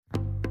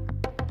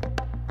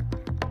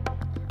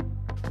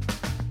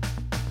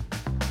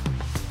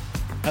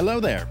Hello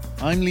there,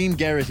 I'm Liam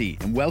Geraghty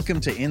and welcome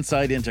to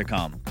Inside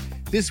Intercom.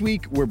 This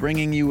week we're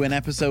bringing you an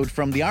episode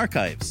from the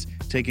archives,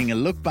 taking a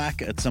look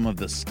back at some of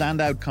the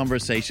standout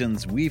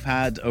conversations we've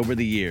had over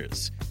the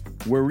years.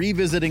 We're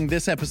revisiting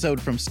this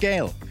episode from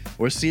Scale,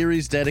 our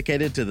series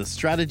dedicated to the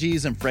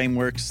strategies and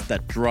frameworks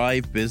that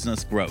drive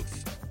business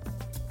growth.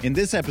 In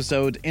this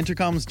episode,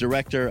 Intercom's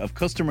Director of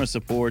Customer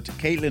Support,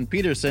 Caitlin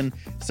Peterson,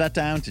 sat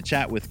down to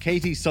chat with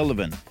Katie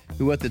Sullivan,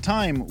 who at the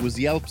time was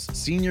Yelp's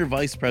Senior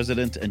Vice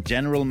President and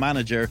General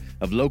Manager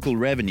of Local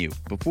Revenue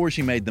before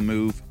she made the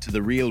move to The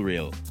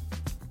RealReal.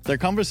 Their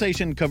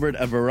conversation covered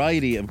a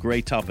variety of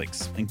great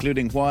topics,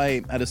 including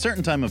why, at a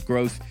certain time of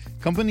growth,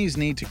 companies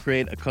need to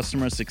create a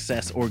customer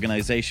success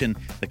organization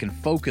that can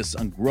focus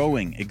on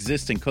growing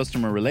existing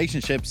customer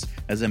relationships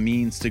as a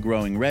means to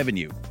growing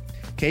revenue.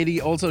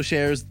 Katie also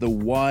shares the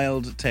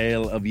wild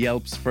tale of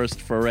Yelp's first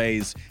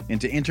forays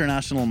into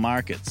international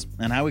markets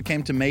and how it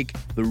came to make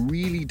the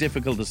really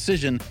difficult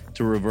decision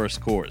to reverse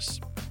course.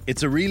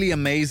 It's a really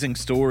amazing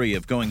story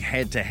of going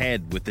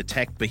head-to-head with the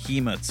tech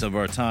behemoths of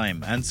our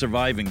time and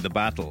surviving the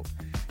battle.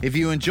 If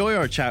you enjoy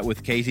our chat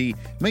with Katie,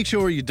 make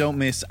sure you don't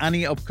miss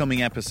any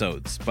upcoming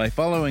episodes by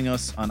following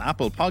us on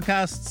Apple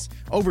Podcasts,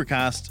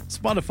 Overcast,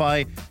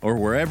 Spotify, or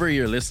wherever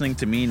you're listening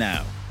to me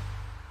now.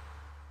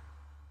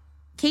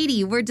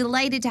 Katie, we're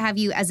delighted to have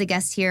you as a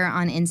guest here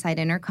on Inside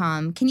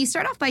Intercom. Can you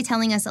start off by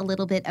telling us a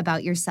little bit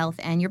about yourself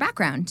and your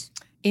background?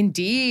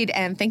 Indeed,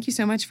 and thank you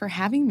so much for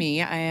having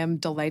me. I am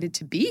delighted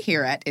to be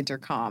here at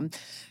Intercom.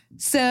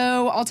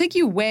 So I'll take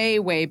you way,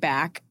 way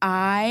back.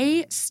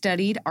 I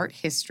studied art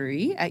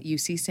history at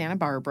UC Santa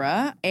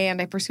Barbara,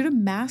 and I pursued a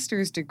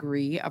master's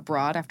degree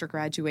abroad after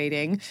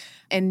graduating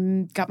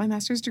and got my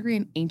master's degree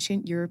in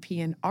ancient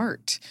European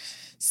art.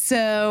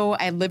 So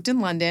I lived in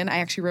London. I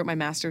actually wrote my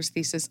master's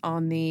thesis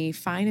on the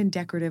fine and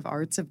decorative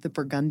arts of the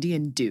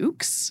Burgundian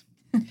dukes.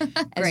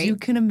 As you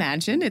can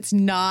imagine, it's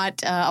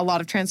not a lot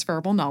of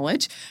transferable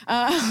knowledge.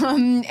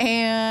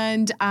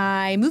 And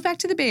I moved back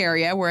to the Bay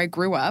Area where I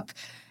grew up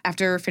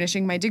after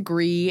finishing my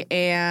degree,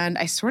 and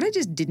I sort of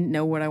just didn't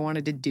know what I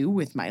wanted to do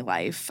with my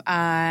life.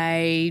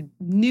 I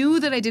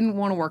knew that I didn't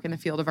want to work in the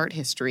field of art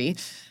history.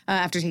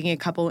 After taking a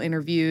couple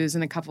interviews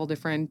and a couple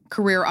different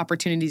career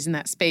opportunities in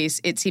that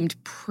space, it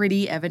seemed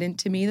pretty evident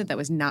to me that that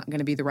was not going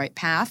to be the right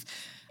path.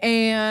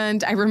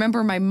 And I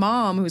remember my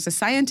mom, who's a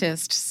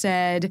scientist,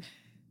 said,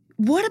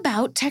 "What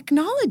about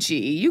technology?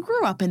 You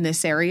grew up in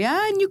this area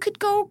and you could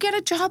go get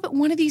a job at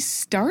one of these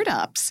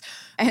startups."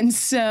 And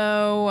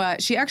so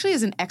she actually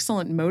is an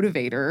excellent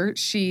motivator.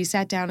 She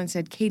sat down and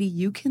said, "Katie,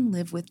 you can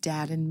live with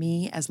Dad and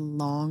me as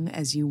long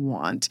as you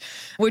want,"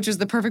 which was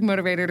the perfect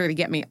motivator to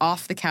get me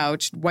off the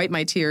couch, wipe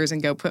my tears,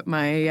 and go put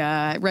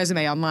my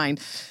resume online.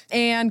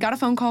 And got a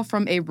phone call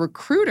from a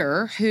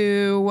recruiter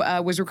who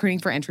was recruiting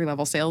for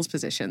entry-level sales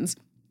positions.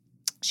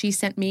 She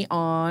sent me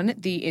on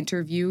the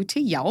interview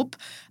to Yelp.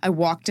 I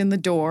walked in the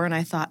door and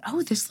I thought,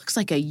 oh, this looks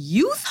like a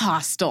youth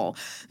hostel.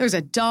 There's a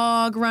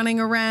dog running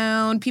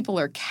around. People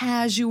are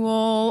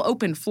casual,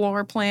 open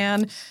floor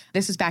plan.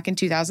 This is back in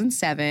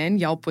 2007.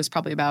 Yelp was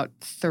probably about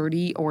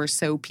 30 or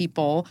so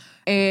people.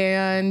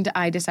 And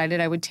I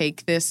decided I would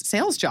take this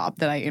sales job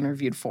that I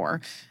interviewed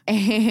for.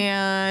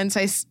 And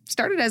so I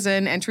started as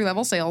an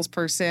entry-level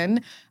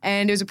salesperson,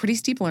 and it was a pretty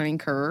steep learning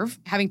curve,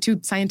 having two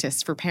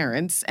scientists for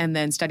parents and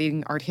then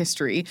studying art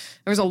history.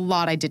 There was a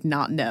lot I did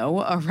not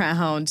know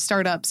around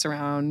startups,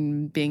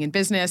 around being in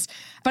business,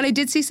 but I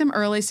did see some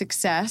early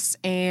success,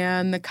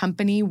 and the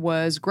company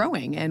was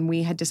growing, and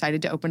we had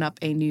decided to open up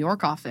a New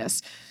York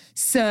office.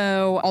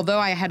 So although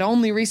I had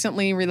only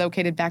recently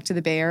relocated back to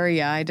the Bay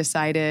Area, I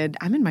decided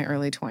I'm in my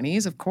early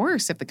 20s. Of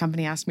course, if the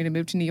company asked me to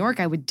move to New York,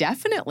 I would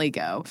definitely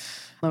go.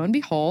 Lo and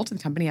behold, the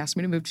company asked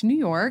me to move to New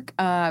York.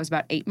 I was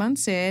about 8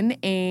 months in,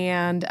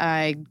 and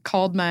I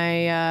called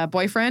my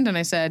boyfriend and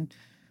I said,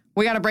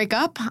 "We got to break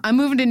up. I'm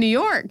moving to New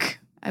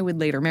York." I would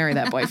later marry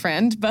that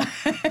boyfriend. But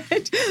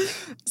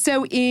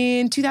so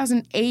in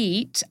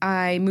 2008,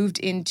 I moved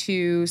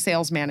into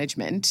sales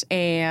management,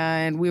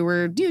 and we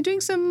were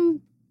doing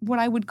some what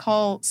I would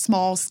call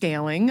small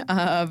scaling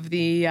of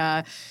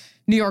the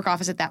New York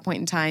office at that point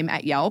in time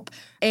at Yelp.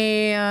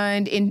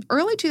 And in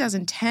early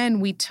 2010,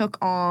 we took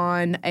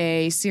on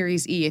a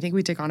Series E. I think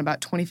we took on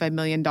about $25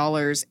 million.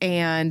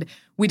 And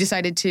we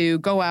decided to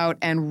go out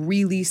and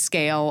really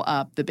scale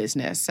up the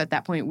business. At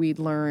that point, we'd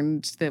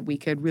learned that we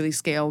could really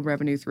scale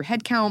revenue through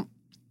headcount.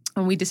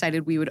 And we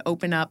decided we would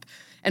open up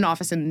an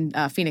office in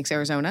Phoenix,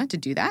 Arizona to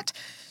do that.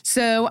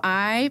 So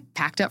I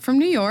packed up from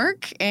New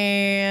York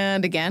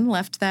and again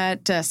left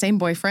that same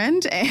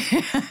boyfriend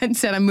and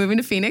said I'm moving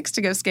to Phoenix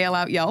to go scale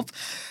out Yelp.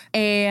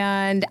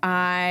 And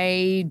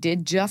I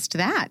did just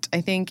that.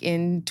 I think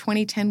in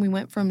 2010, we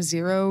went from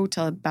 0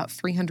 to about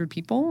 300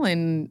 people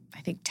in,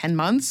 I think, 10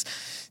 months.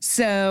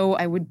 So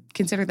I would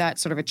consider that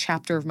sort of a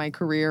chapter of my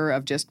career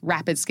of just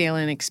rapid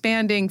scaling and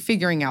expanding,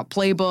 figuring out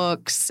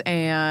playbooks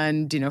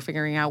and,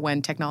 figuring out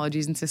when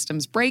technologies and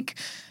systems break.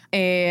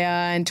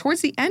 And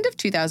towards the end of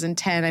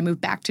 2010, I moved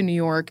back to New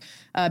York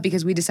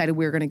because we decided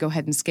we were going to go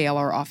ahead and scale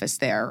our office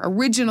there.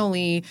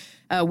 Originally,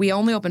 we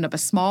only opened up a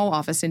small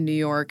office in New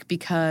York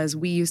because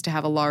we used to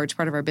have a large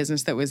part of our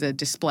business that was a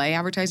display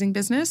advertising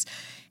business.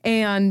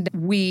 And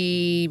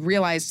we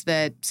realized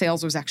that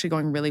sales was actually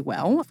going really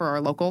well for our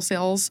local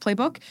sales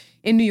playbook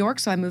in New York.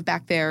 So I moved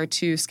back there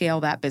to scale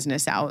that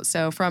business out.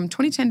 So from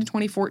 2010 to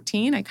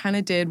 2014, I kind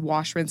of did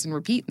wash, rinse, and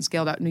repeat and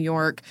scaled out New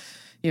York.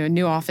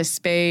 New office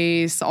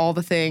space, all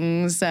the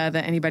things that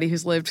anybody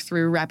who's lived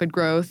through rapid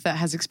growth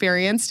has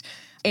experienced.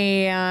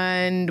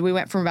 And we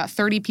went from about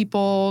 30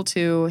 people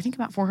to, I think,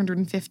 about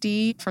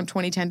 450 from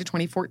 2010 to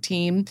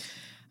 2014.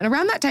 And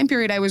around that time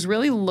period, I was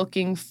really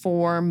looking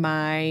for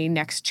my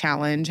next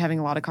challenge, having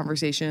a lot of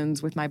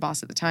conversations with my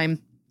boss at the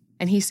time.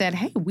 And he said,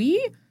 hey,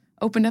 we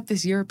opened up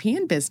this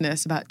European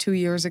business about 2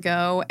 years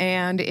ago,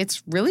 and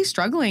it's really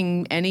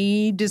struggling.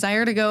 Any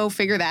desire to go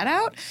figure that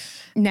out?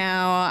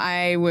 Now,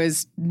 I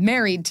was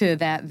married to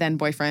that then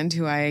boyfriend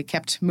who I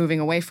kept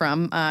moving away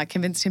from,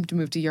 convinced him to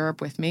move to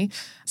Europe with me.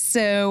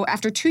 So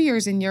after 2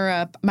 years in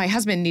Europe, my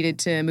husband needed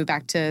to move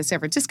back to San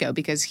Francisco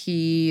because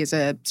he is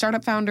a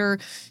startup founder.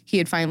 He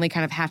had finally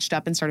kind of hatched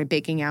up and started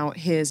baking out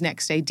his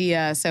next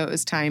idea. So it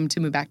was time to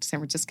move back to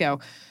San Francisco.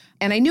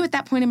 And I knew at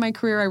that point in my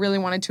career, I really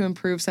wanted to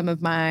improve some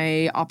of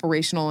my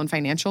operational and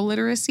financial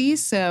literacy.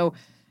 So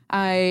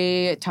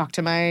I talked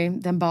to my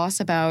then boss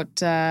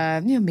about,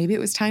 maybe it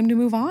was time to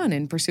move on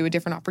and pursue a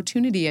different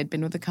opportunity. I'd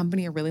been with the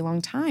company a really long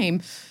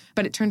time,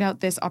 but it turned out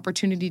this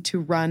opportunity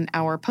to run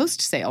our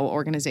post-sale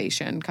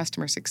organization,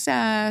 customer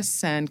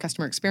success and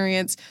customer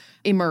experience,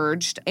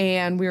 emerged.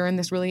 And we were in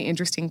this really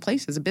interesting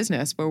place as a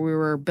business where we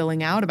were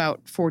billing out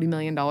about $40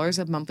 million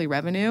of monthly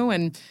revenue.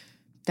 And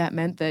that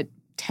meant that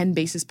 10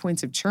 basis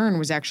points of churn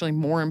was actually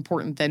more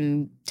important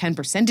than 10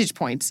 percentage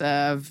points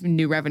of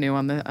new revenue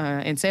on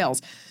the in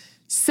sales.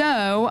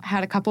 So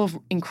had a couple of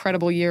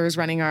incredible years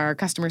running our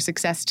customer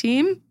success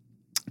team,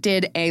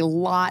 did a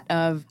lot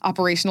of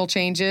operational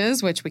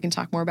changes, which we can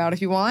talk more about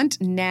if you want.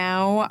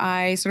 Now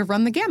I sort of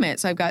run the gamut.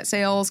 So I've got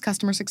sales,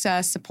 customer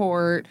success,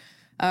 support,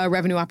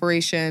 revenue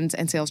operations,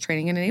 and sales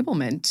training and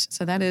enablement.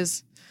 So that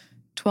is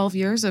 12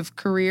 years of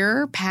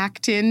career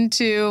packed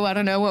into,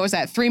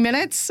 3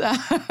 minutes?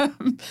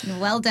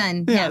 Well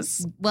done.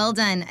 Yes. Well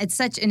done. It's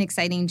such an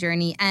exciting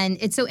journey. And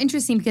it's so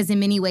interesting because in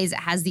many ways it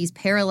has these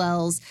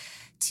parallels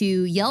to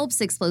Yelp's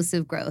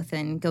explosive growth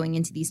and going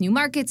into these new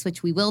markets,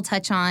 which we will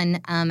touch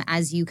on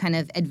as you kind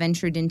of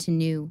adventured into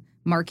new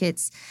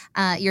markets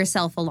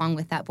yourself along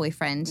with that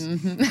boyfriend,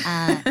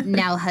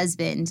 now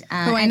husband.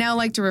 Who I now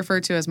like to refer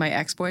to as my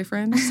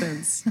ex-boyfriend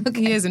since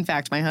he is in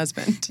fact my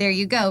husband. There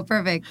you go.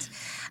 Perfect.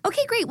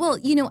 Okay, great. Well,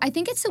 I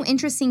think it's so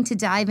interesting to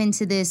dive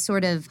into this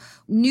sort of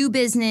new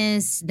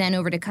business, then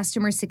over to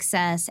customer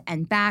success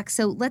and back.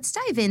 So let's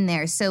dive in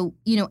there. So,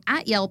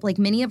 at Yelp, like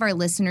many of our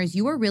listeners,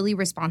 you are really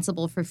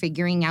responsible for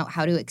figuring out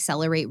how to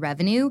accelerate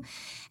revenue.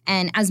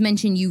 And as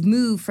mentioned, you've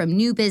moved from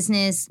new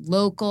business,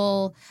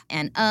 local,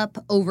 and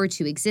up over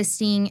to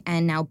existing,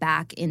 and now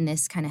back in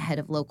this kind of head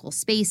of local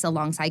space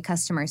alongside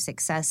customer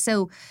success.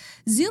 So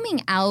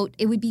zooming out,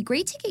 it would be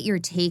great to get your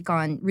take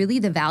on really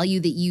the value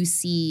that you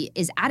see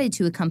is added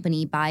to a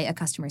company by a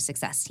customer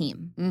success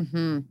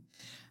team.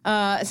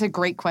 It's a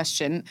great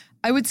question.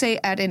 I would say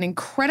at an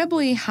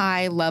incredibly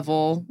high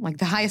level, like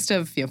the highest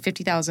of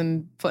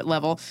 50,000 foot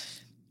level,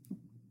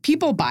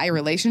 people buy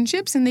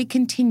relationships and they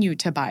continue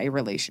to buy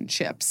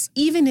relationships.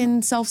 Even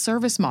in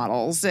self-service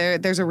models,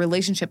 there's a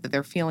relationship that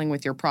they're feeling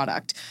with your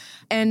product.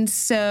 And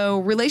so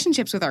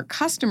relationships with our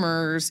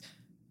customers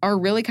are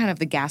really kind of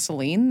the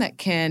gasoline that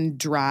can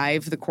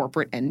drive the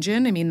corporate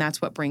engine. I mean, that's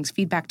what brings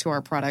feedback to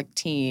our product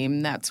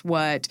team. That's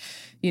what,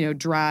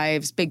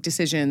 drives big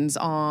decisions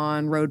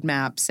on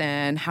roadmaps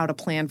and how to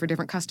plan for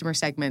different customer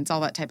segments,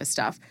 all that type of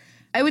stuff.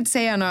 I would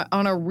say on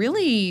a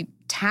really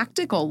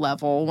tactical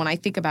level, when I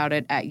think about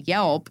it at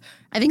Yelp,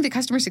 I think the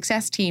customer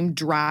success team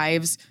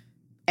drives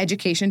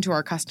education to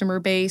our customer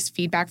base,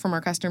 feedback from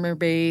our customer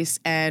base,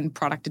 and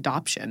product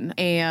adoption.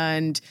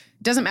 And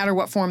it doesn't matter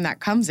what form that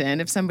comes in.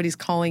 If somebody's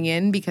calling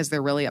in because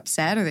they're really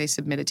upset or they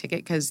submit a ticket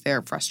because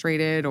they're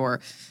frustrated or,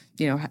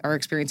 are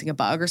experiencing a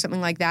bug or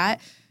something like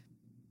that,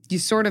 you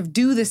sort of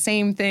do the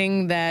same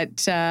thing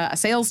that a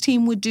sales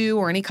team would do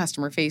or any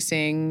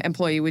customer-facing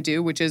employee would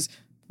do, which is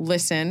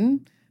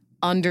listen,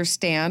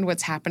 understand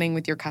what's happening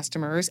with your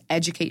customers,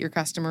 educate your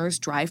customers,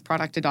 drive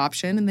product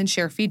adoption, and then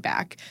share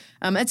feedback.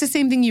 It's the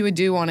same thing you would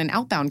do on an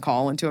outbound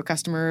call into a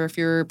customer if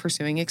you're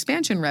pursuing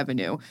expansion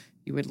revenue.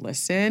 You would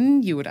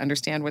listen, you would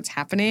understand what's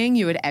happening,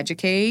 you would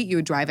educate, you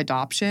would drive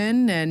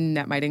adoption, and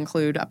that might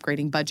include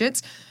upgrading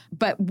budgets.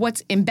 But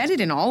what's embedded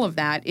in all of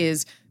that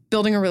is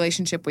building a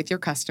relationship with your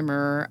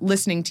customer,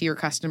 listening to your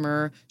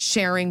customer,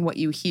 sharing what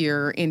you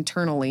hear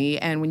internally.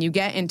 And when you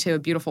get into a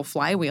beautiful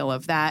flywheel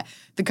of that,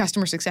 the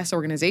customer success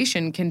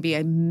organization can be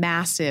a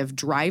massive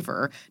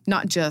driver,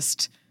 not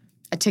just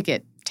a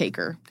ticket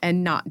taker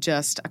and not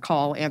just a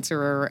call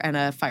answerer and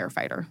a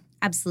firefighter.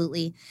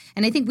 Absolutely.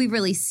 And I think we've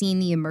really seen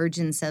the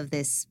emergence of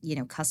this,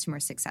 customer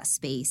success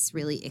space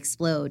really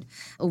explode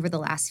over the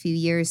last few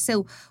years.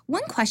 So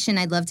one question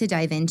I'd love to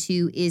dive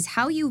into is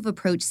how you've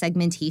approached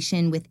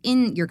segmentation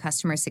within your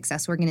customer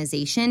success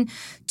organization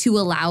to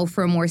allow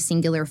for a more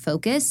singular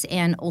focus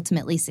and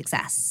ultimately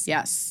success.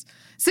 Yes.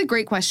 It's a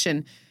great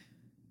question.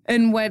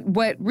 And what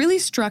really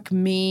struck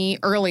me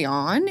early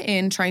on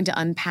in trying to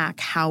unpack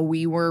how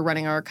we were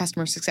running our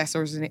customer success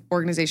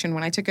organization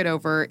when I took it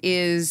over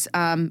is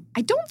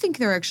I don't think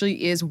there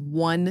actually is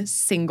one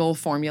single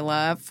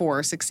formula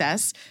for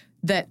success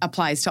that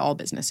applies to all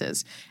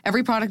businesses.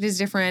 Every product is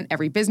different,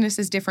 every business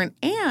is different,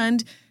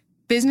 and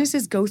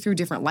businesses go through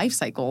different life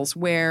cycles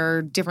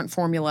where different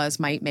formulas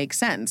might make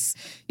sense.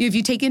 If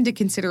you take into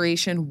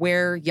consideration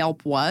where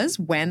Yelp was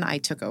when I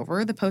took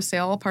over the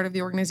post-sale part of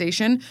the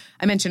organization,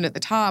 I mentioned at the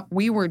top,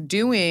 we were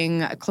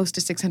doing close to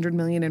 $600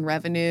 million in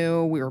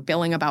revenue. We were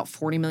billing about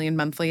 $40 million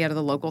monthly out of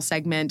the local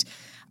segment.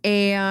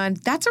 And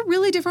that's a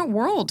really different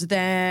world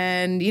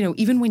than,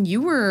 even when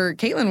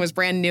Caitlin was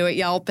brand new at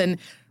Yelp and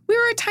we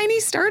were a tiny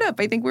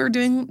startup. I think we were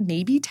doing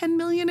maybe $10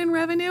 million in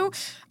revenue.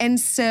 And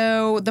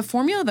so the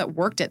formula that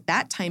worked at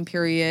that time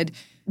period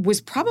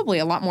was probably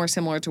a lot more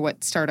similar to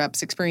what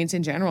startups experience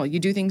in general. You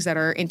do things that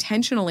are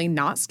intentionally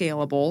not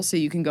scalable so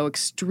you can go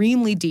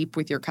extremely deep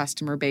with your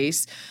customer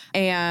base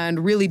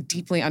and really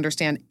deeply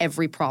understand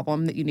every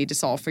problem that you need to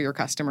solve for your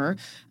customer.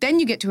 Then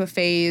you get to a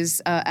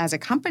phase as a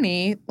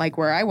company, like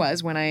where I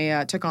was when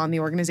I took on the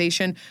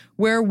organization,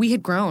 where we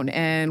had grown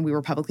and we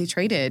were publicly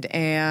traded,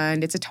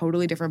 and it's a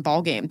totally different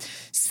ballgame.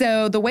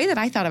 So the way that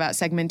I thought about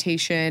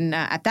segmentation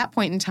at that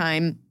point in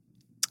time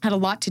had a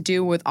lot to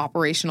do with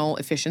operational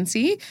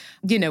efficiency,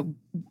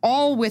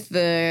 all with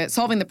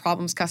solving the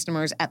problems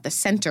customers at the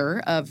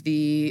center of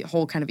the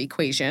whole kind of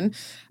equation.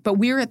 But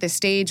we were at this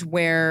stage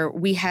where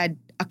we had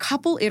a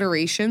couple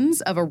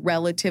iterations of a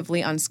relatively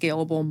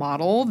unscalable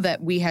model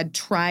that we had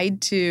tried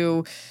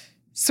to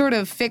sort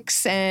of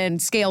fix and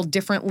scale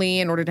differently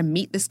in order to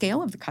meet the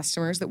scale of the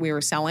customers that we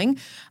were selling.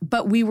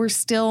 But we were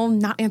still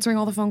not answering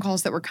all the phone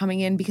calls that were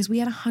coming in because we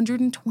had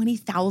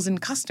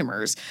 120,000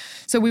 customers.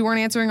 So we weren't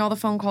answering all the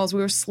phone calls.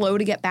 We were slow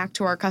to get back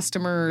to our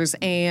customers,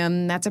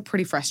 and that's a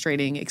pretty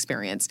frustrating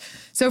experience.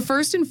 So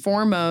first and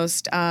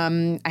foremost,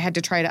 I had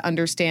to try to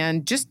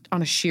understand just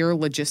on a sheer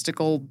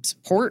logistical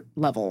support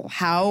level,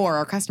 how are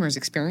our customers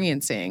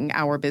experiencing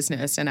our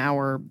business and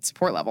our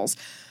support levels?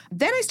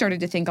 Then I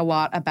started to think a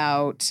lot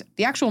about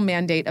the actual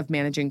mandate of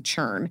managing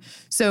churn.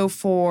 So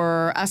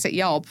for us at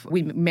Yelp,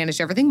 we managed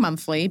everything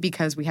monthly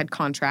because we had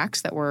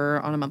contracts that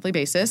were on a monthly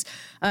basis.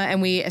 And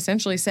we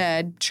essentially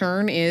said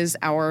churn is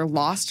our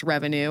lost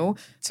revenue.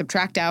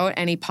 Subtract out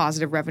any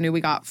positive revenue we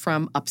got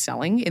from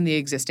upselling in the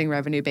existing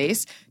revenue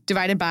base,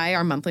 divided by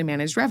our monthly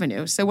managed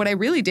revenue. So what I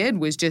really did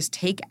was just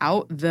take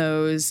out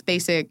those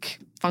basic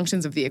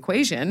functions of the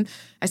equation.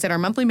 I said our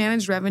monthly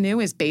managed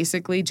revenue is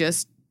basically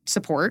just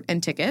support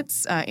and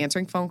tickets,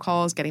 answering phone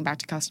calls, getting back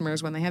to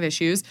customers when they have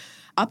issues.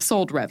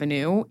 Upsold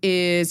revenue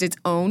is its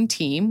own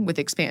team with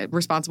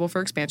responsible for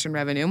expansion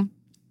revenue.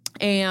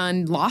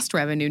 And lost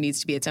revenue needs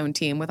to be its own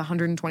team with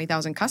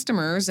 120,000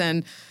 customers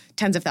and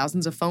tens of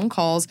thousands of phone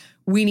calls.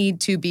 We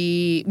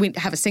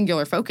have a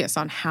singular focus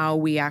on how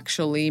we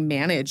actually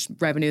manage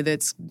revenue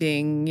that's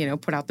being,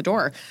 put out the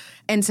door.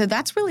 And so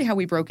that's really how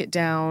we broke it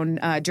down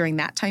during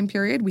that time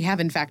period. We have,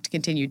 in fact,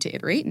 continued to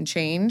iterate and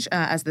change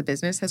as the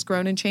business has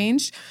grown and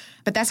changed.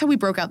 But that's how we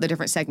broke out the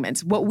different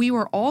segments. What we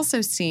were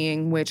also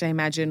seeing, which I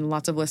imagine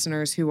lots of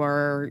listeners who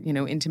are,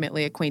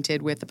 intimately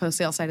acquainted with the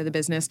post-sale side of the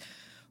business,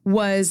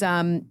 was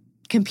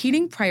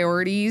competing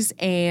priorities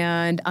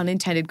and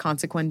unintended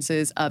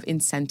consequences of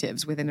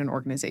incentives within an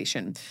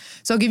organization.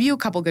 So I'll give you a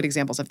couple good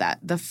examples of that.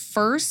 The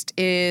first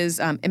is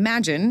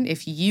imagine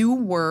if you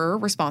were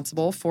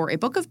responsible for a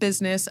book of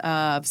business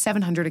of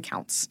 700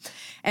 accounts.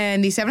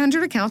 And these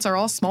 700 accounts are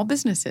all small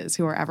businesses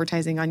who are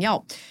advertising on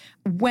Yelp.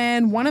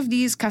 When one of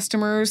these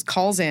customers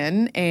calls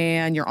in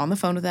and you're on the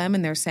phone with them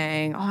and they're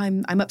saying,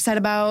 I'm upset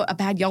about a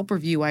bad Yelp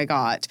review I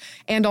got.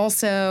 And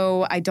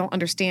also, I don't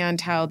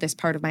understand how this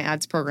part of my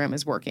ads program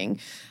is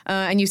working.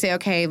 And you say,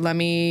 okay, let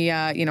me,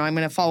 I'm going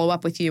to follow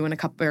up with you in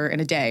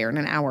a day or in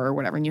an hour or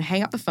whatever. And you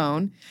hang up the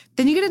phone.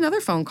 Then you get another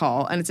phone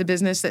call and it's a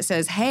business that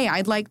says, hey,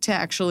 I'd like to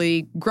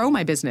actually grow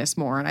my business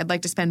more and I'd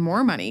like to spend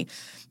more money.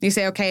 And you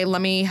say, okay,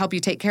 let me help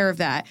you take care of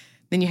that.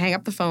 Then you hang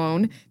up the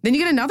phone. Then you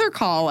get another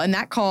call, and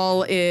that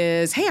call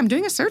is, hey, I'm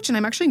doing a search, and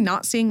I'm actually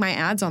not seeing my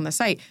ads on the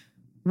site.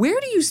 Where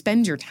do you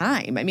spend your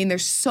time? I mean,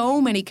 there's so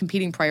many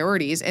competing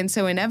priorities, and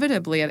so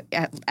inevitably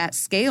at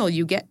scale,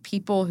 you get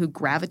people who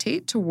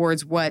gravitate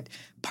towards what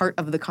part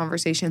of the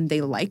conversation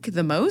they like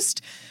the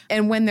most.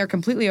 And when they're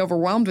completely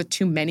overwhelmed with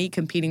too many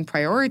competing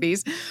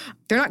priorities,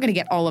 they're not going to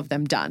get all of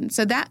them done.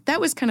 So that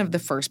was kind of the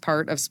first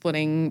part of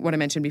splitting what I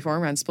mentioned before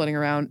around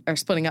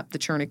splitting up the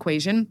churn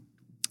equation.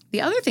 The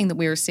other thing that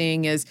we were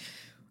seeing is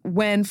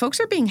When folks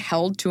are being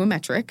held to a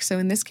metric, so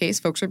in this case,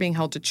 folks are being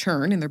held to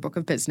churn in their book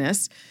of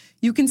business,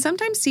 you can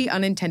sometimes see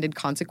unintended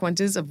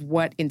consequences of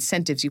what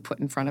incentives you put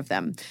in front of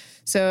them.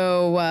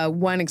 So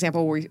one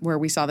example where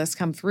we saw this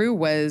come through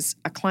was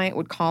a client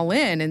would call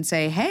in and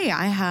say, hey,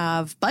 I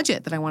have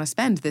budget that I want to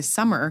spend this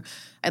summer.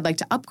 I'd like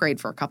to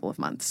upgrade for a couple of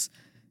months.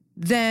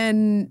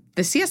 Then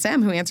the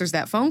CSM who answers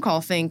that phone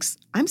call thinks,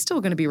 I'm still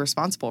going to be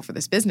responsible for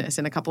this business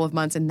in a couple of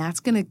months, and that's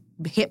going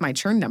to hit my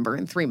churn number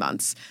in 3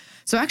 months.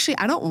 So actually,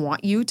 I don't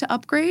want you to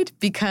upgrade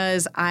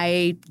because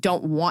I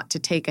don't want to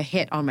take a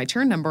hit on my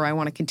churn number. I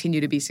want to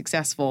continue to be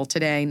successful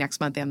today, next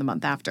month, and the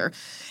month after.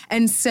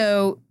 And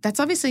so that's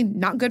obviously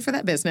not good for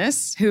that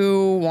business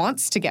who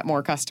wants to get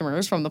more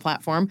customers from the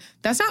platform.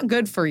 That's not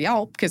good for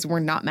Yelp because we're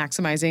not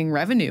maximizing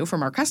revenue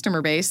from our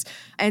customer base.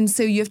 And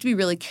so you have to be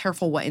really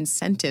careful what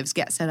incentives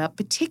get set up,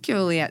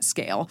 particularly at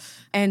scale.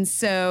 And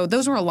so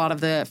those were a lot of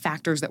the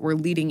factors that we're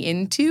leading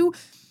into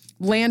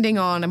landing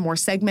on a more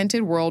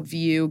segmented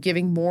worldview,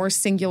 giving more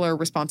singular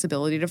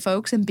responsibility to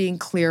folks, and being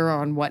clear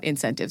on what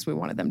incentives we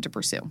wanted them to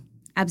pursue.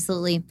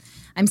 Absolutely.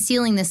 I'm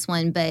stealing this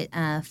one, but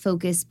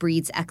focus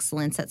breeds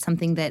excellence. That's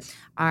something that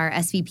our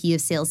SVP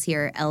of sales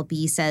here,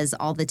 LB, says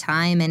all the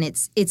time. And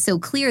it's so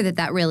clear that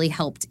that really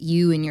helped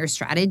you in your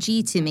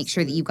strategy to make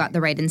sure that you got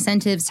the right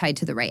incentives tied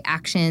to the right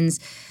actions,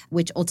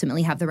 which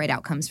ultimately have the right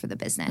outcomes for the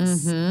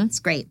business. Mm-hmm. It's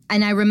great.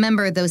 And I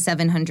remember those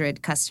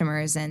 700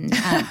 customers and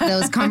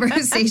those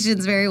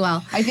conversations very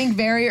well. I think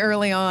very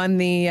early on,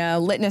 the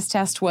litmus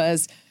test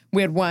was,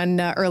 we had one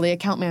early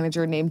account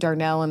manager named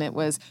Darnell, and it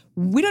was,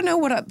 we don't know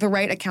what the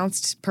right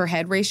accounts per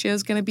head ratio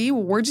is going to be.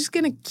 Well, we're just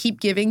going to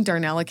keep giving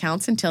Darnell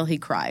accounts until he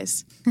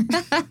cries.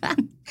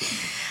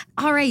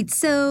 All right.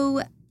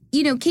 So,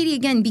 Katie,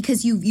 again,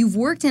 because you've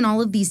worked in all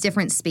of these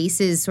different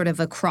spaces sort of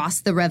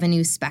across the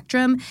revenue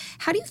spectrum,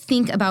 how do you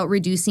think about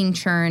reducing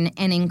churn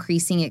and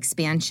increasing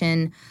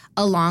expansion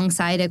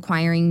alongside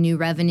acquiring new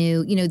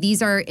revenue?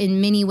 These are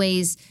in many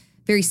ways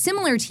very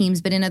similar teams,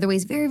 but in other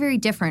ways, very, very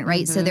different,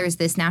 right? Mm-hmm. So there's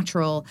this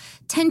natural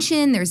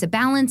tension. There's a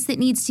balance that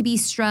needs to be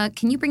struck.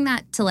 Can you bring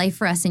that to life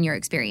for us in your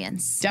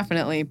experience?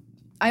 Definitely.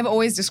 I've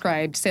always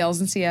described sales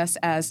and CS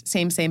as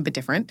same, but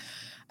different.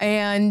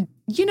 And,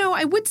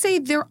 I would say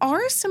there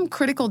are some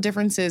critical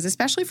differences,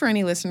 especially for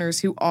any listeners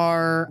who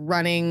are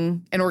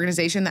running an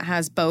organization that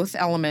has both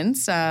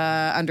elements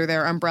under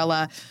their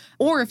umbrella,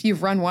 or if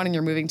you've run one and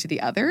you're moving to the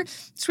other.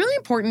 It's really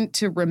important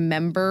to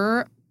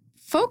remember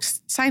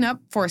folks sign up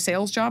for a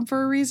sales job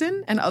for a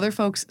reason, and other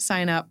folks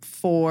sign up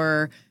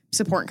for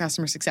support and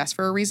customer success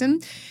for a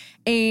reason.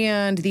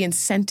 And the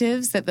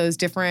incentives that those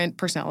different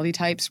personality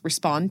types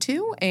respond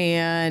to,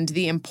 and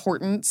the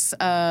importance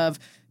of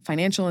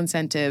financial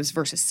incentives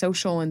versus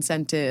social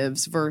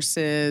incentives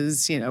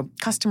versus,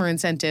 customer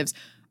incentives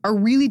are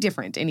really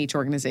different in each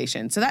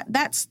organization. So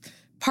that's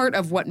part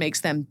of what makes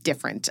them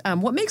different.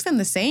 What makes them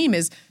the same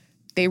is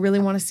they really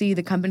want to see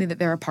the company that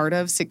they're a part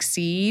of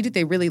succeed.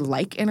 They really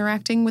like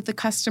interacting with the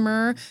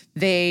customer.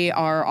 They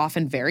are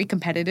often very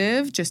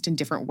competitive, just in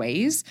different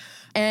ways.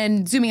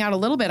 And zooming out a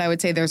little bit, I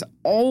would say there's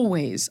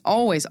always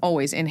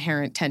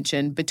inherent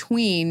tension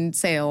between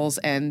sales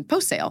and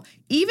post-sale.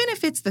 Even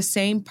if it's the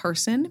same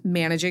person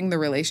managing the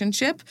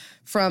relationship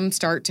from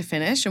start to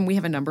finish, and we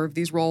have a number of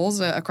these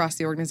roles across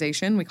the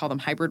organization. We call them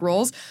hybrid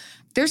roles.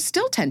 There's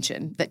still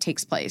tension that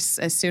takes place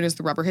as soon as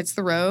the rubber hits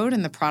the road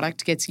and the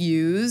product gets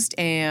used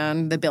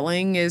and the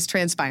billing is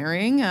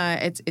transpiring.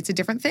 It's a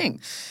different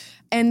thing.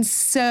 And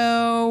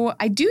so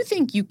I do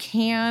think you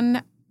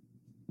can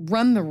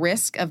run the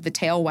risk of the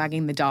tail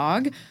wagging the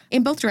dog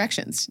in both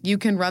directions. You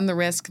can run the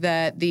risk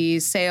that the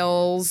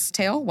sales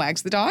tail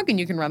wags the dog, and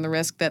you can run the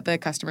risk that the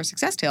customer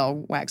success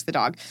tail wags the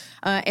dog.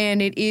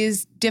 And it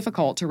is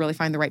difficult to really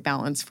find the right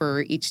balance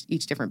for each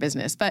different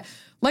business. But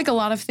like a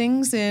lot of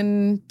things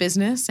in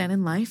business and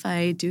in life,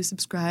 I do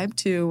subscribe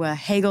to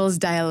Hegel's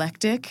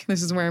dialectic.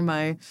 This is where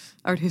my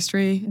art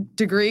history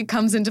degree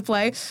comes into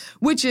play,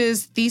 which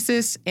is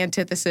thesis,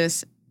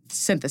 antithesis,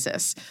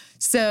 synthesis.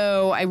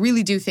 So I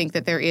really do think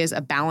that there is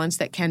a balance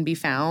that can be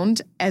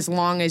found as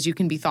long as you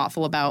can be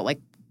thoughtful about,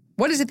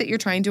 what is it that you're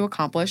trying to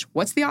accomplish?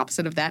 What's the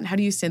opposite of that? And how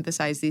do you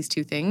synthesize these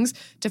two things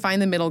to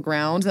find the middle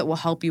ground that will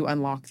help you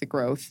unlock the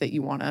growth that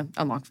you want to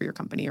unlock for your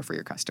company or for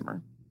your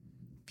customer?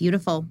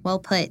 Beautiful. Well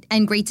put.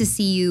 And great to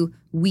see you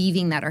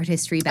weaving that art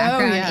history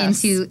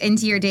background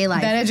into your day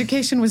life. That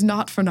education was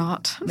not for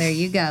naught. There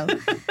you go.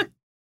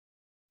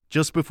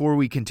 Just before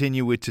we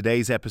continue with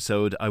today's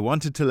episode, I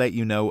wanted to let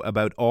you know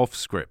about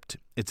Offscript.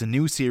 It's a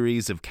new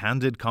series of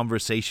candid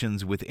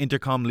conversations with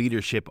Intercom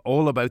leadership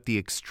all about the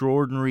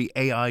extraordinary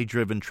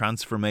AI-driven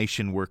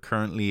transformation we're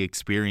currently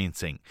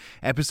experiencing.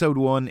 Episode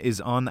 1 is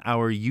on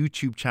our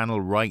YouTube channel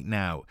right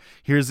now.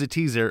 Here's a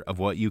teaser of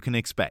what you can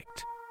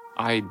expect.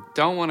 I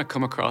don't want to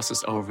come across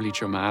as overly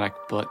dramatic,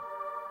 but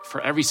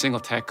for every single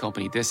tech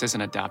company, this is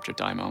an adapt or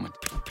die moment.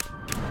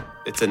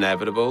 It's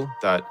inevitable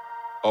that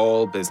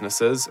all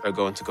businesses are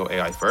going to go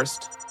AI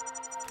first.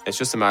 It's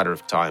just a matter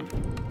of time.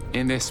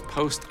 In this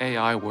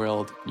post-AI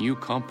world, new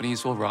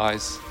companies will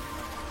rise,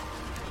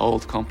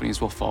 old companies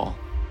will fall.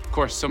 Of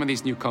course, some of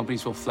these new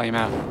companies will flame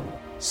out.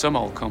 Some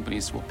old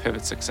companies will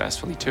pivot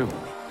successfully too.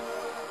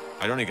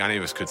 I don't think any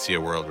of us could see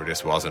a world where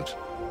this wasn't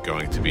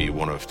going to be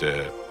one of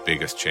the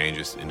biggest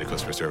changes in the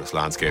customer service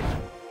landscape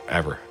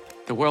ever.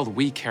 The world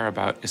we care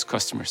about is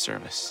customer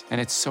service,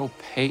 and it's so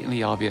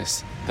patently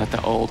obvious that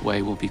the old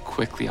way will be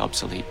quickly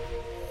obsolete.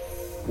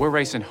 We're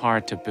racing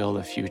hard to build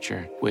a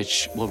future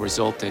which will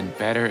result in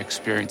better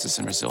experiences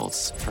and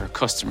results for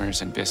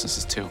customers and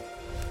businesses too.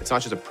 It's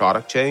not just a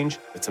product change,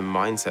 it's a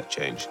mindset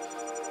change.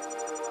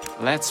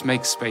 Let's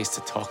make space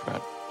to talk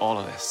about all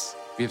of this.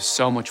 We have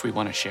so much we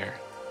want to share.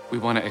 We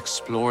want to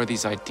explore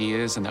these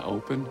ideas in the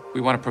open.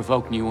 We want to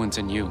provoke new ones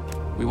in you.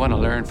 We want to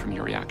learn from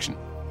your reaction.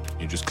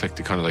 You just click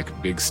the kind of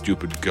like big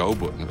stupid go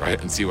button,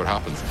 right, and see what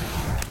happens.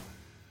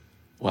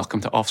 Welcome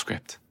to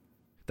Offscript.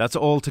 That's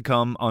all to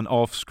come on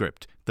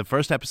Offscript. The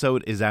first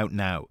episode is out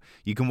now.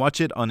 You can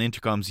watch it on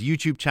Intercom's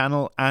YouTube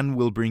channel, and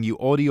we'll bring you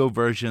audio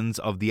versions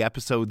of the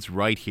episodes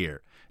right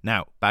here.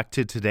 Now, back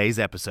to today's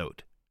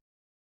episode.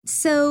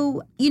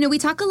 So, we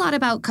talk a lot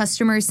about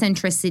customer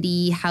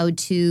centricity, how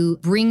to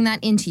bring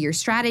that into your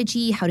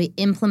strategy, how to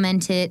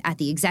implement it at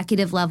the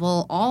executive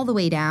level, all the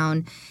way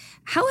down.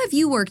 How have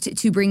you worked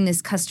to bring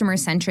this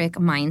customer-centric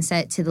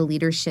mindset to the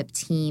leadership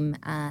team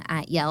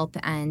at Yelp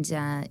and,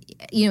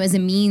 as a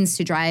means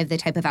to drive the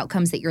type of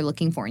outcomes that you're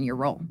looking for in your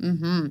role?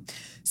 Mm-hmm.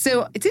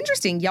 So it's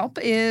interesting. Yelp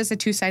is a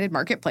two-sided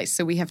marketplace.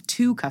 So we have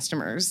two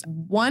customers.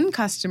 One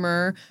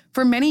customer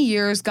for many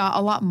years got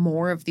a lot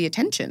more of the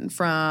attention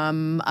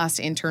from us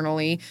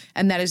internally,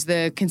 and that is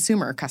the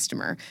consumer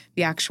customer,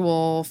 the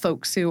actual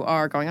folks who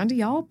are going onto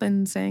Yelp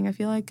and saying, I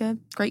feel like a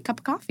great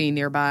cup of coffee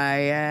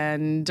nearby,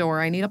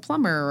 or I need a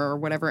plumber, or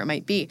whatever it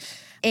might be.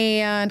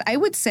 And I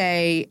would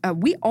say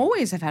we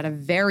always have had a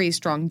very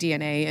strong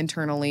DNA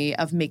internally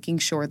of making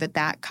sure that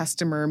that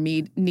customer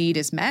need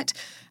is met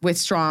with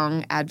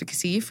strong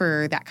advocacy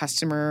for that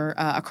customer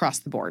across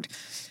the board.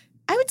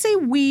 I would say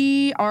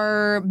we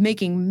are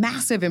making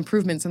massive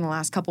improvements in the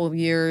last couple of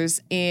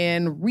years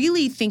in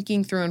really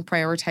thinking through and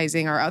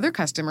prioritizing our other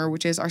customer,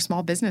 which is our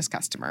small business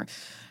customer.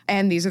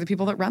 And these are the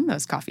people that run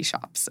those coffee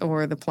shops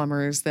or the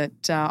plumbers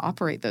that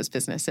operate those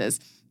businesses.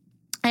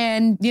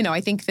 And,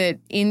 I think that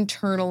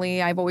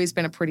internally, I've always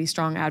been a pretty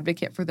strong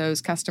advocate for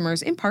those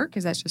customers, in part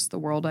because that's just the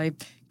world I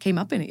came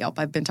up in at Yelp.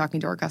 I've been talking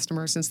to our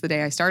customers since the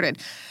day I started.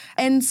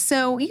 And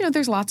so,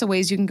 there's lots of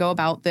ways you can go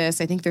about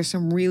this. I think there's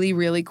some really,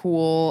 really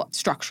cool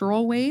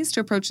structural ways to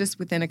approach this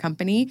within a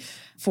company.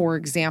 For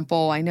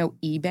example, I know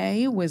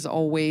eBay was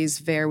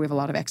always we have a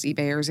lot of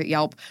ex-eBayers at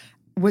Yelp,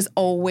 was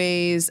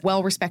always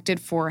well respected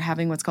for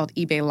having what's called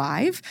eBay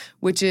Live,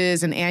 which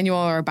is an annual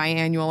or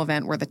biannual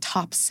event where the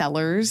top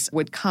sellers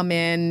would come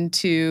in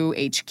to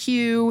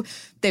HQ.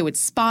 They would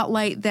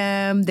spotlight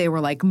them. They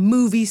were like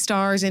movie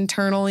stars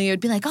internally. It would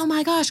be like, oh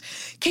my gosh,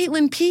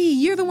 Caitlin P.,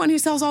 you're the one who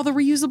sells all the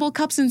reusable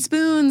cups and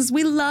spoons.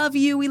 We love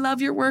you. We love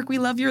your work. We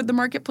love the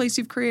marketplace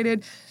you've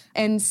created.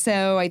 And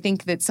so I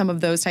think that some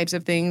of those types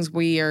of things,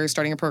 we are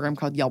starting a program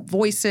called Yelp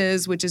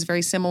Voices, which is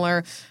very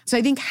similar. So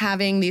I think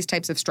having these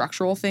types of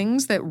structural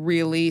things that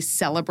really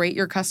celebrate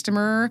your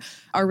customer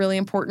are really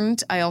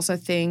important. I also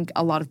think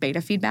a lot of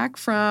beta feedback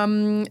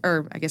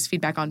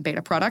feedback on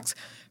beta products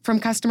from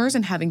customers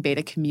and having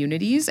beta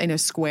communities. I know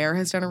Square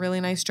has done a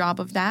really nice job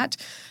of that.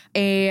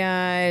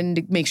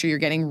 And make sure you're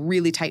getting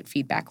really tight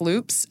feedback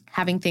loops.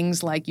 Having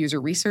things like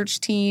user research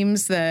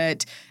teams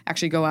that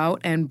actually go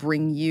out and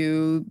bring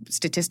you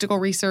statistical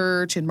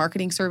research and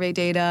marketing survey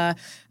data.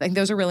 I think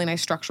those are really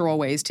nice structural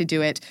ways to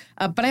do it.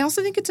 But I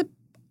also think it's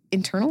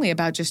internally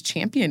about just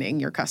championing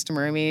your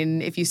customer. I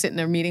mean, if you sit in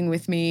a meeting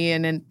with me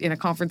and in a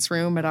conference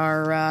room at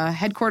our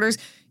headquarters,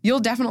 you'll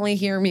definitely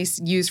hear me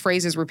use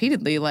phrases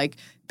repeatedly like,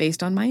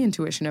 based on my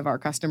intuition of our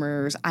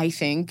customers, I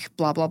think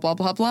blah, blah, blah,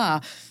 blah, blah.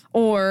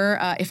 Or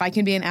if I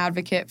can be an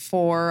advocate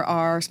for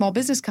our small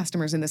business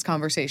customers in this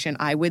conversation,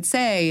 I would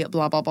say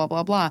blah, blah, blah,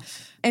 blah, blah.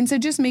 And so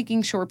just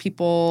making sure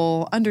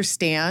people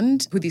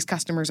understand who these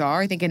customers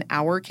are. I think in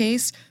our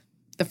case,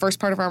 the first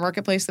part of our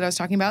marketplace that I was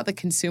talking about, the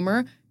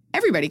consumer,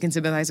 everybody can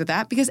sympathize with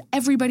that because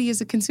everybody is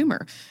a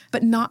consumer,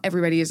 but not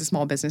everybody is a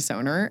small business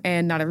owner,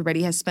 and not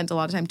everybody has spent a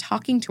lot of time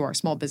talking to our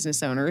small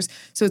business owners.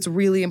 So it's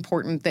really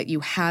important that you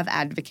have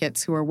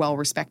advocates who are well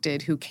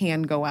respected, who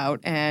can go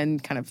out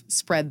and kind of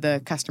spread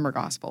the customer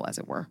gospel, as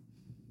it were.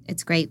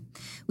 It's great.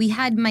 We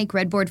had Mike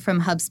Redboard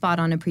from HubSpot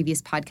on a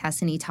previous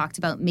podcast, and he talked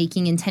about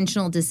making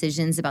intentional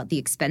decisions about the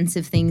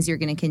expensive things you're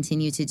going to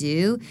continue to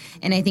do.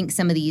 And I think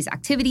some of these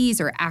activities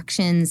or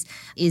actions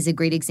is a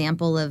great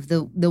example of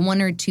the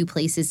one or two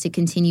places to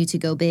continue to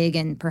go big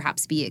and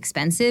perhaps be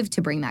expensive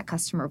to bring that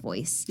customer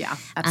voice. Yeah,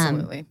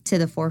 absolutely. To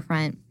the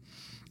forefront.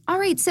 All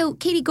right. So,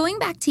 Katie, going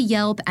back to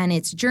Yelp and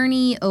its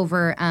journey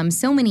over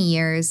so many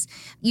years,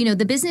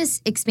 the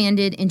business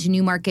expanded into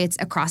new markets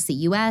across the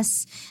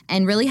U.S.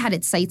 and really had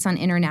its sights on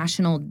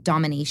international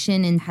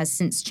domination and has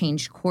since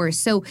changed course.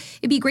 So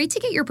it'd be great to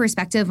get your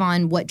perspective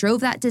on what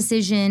drove that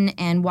decision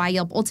and why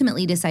Yelp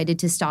ultimately decided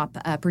to stop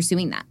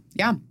pursuing that.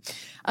 Yeah.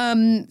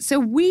 So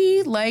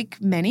we, like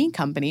many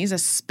companies,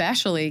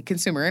 especially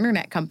consumer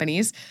internet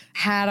companies,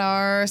 had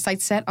our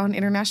sights set on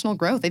international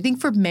growth. I think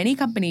for many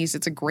companies,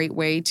 it's a great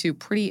way to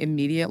pretty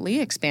immediately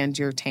expand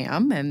your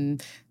TAM,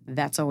 and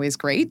that's always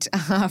great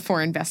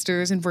for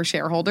investors and for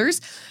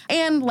shareholders.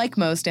 And like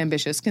most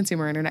ambitious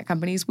consumer internet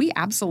companies, we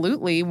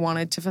absolutely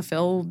wanted to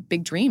fulfill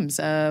big dreams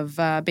of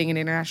being an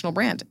international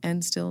brand,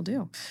 and still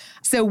do.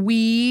 So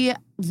we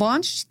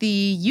launched the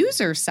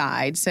user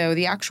side, so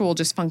the actual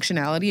just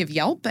functionality of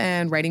Yelp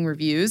and writing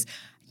reviews.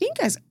 I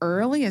think as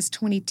early as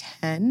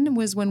 2010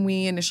 was when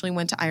we initially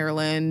went to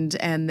Ireland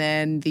and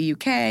then the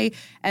UK.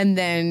 And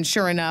then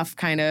sure enough,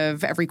 kind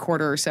of every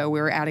quarter or so,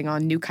 we were adding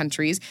on new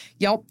countries.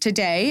 Yelp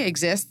today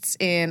exists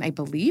in, I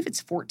believe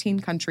it's 14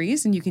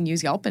 countries, and you can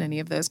use Yelp in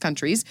any of those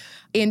countries.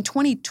 In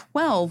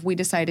 2012, we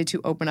decided to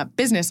open up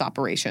business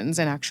operations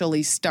and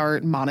actually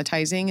start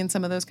monetizing in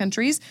some of those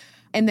countries.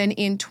 And then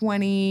in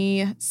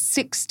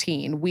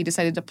 2016, we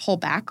decided to pull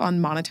back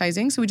on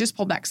monetizing. So we just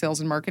pulled back sales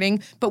and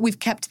marketing, but we've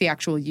kept the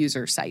actual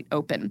user site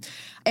open.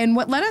 And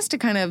what led us to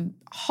kind of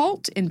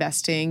halt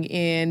investing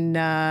in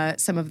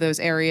some of those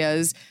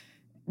areas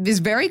is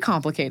very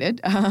complicated.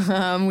 We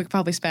could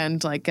probably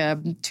spend like a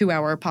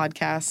 2-hour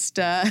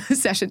podcast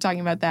session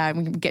talking about that.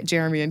 We can get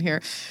Jeremy in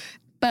here.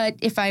 But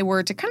if I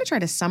were to kind of try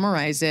to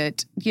summarize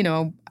it,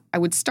 I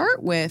would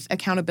start with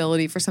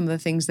accountability for some of the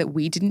things that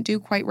we didn't do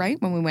quite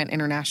right when we went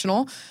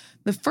international.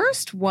 The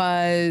first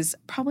was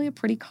probably a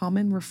pretty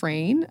common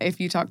refrain if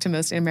you talk to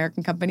most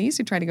American companies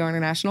who try to go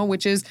international,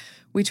 which is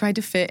we tried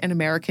to fit an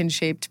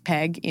American-shaped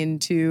peg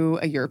into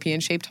a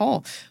European-shaped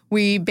hole.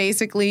 We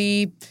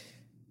basically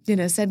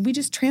said we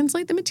just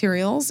translate the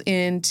materials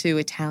into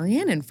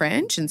Italian and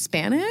French and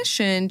Spanish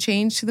and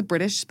change to the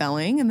British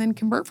spelling and then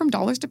convert from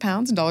dollars to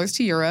pounds and dollars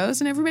to euros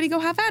and everybody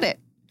go have at it.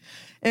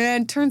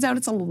 And turns out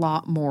it's a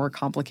lot more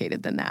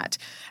complicated than that.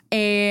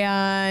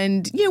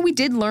 And, we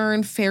did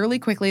learn fairly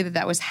quickly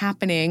that was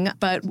happening,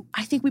 but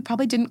I think we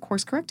probably didn't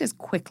course correct as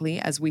quickly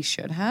as we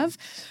should have.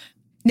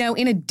 Now,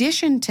 in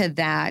addition to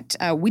that,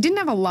 we didn't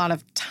have a lot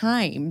of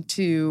time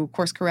to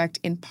course correct,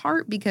 in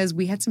part because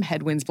we had some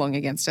headwinds blowing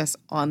against us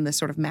on the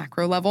sort of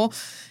macro level.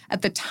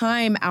 At the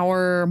time,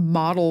 our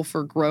model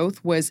for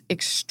growth was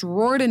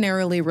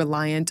extraordinarily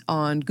reliant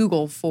on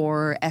Google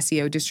for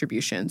SEO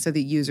distribution so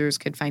that users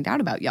could find out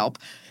about Yelp.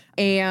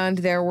 And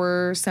there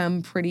were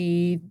some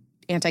pretty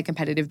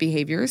anti-competitive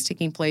behaviors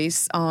taking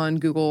place on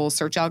Google's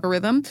search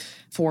algorithm,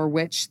 for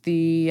which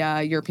the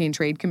European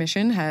Trade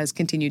Commission has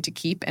continued to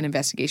keep an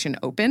investigation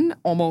open,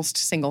 almost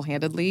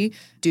single-handedly,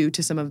 due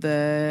to some of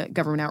the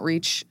government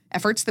outreach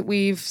efforts that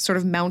we've sort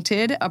of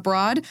mounted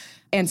abroad.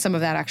 And some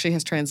of that actually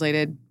has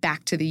translated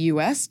back to the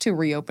U.S. to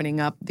reopening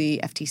up the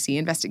FTC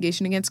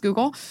investigation against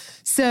Google.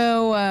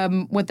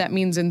 So what that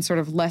means in sort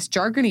of less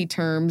jargony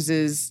terms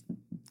is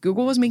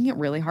Google was making it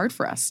really hard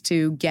for us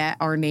to get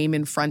our name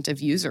in front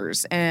of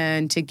users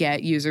and to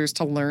get users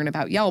to learn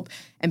about Yelp.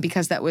 And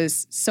because that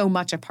was so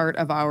much a part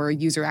of our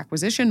user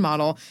acquisition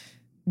model,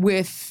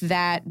 with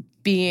that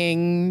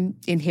being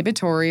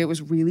inhibitory, it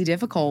was really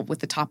difficult with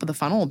the top of the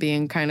funnel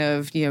being kind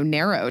of,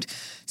 narrowed.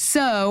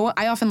 So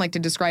I often like to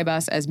describe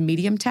us as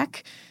medium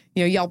tech.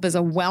 Yelp is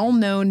a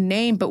well-known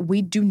name, but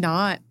we do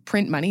not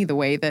print money the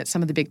way that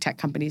some of the big tech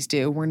companies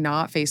do. We're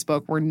not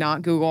Facebook. We're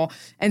not Google.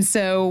 And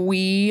so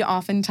we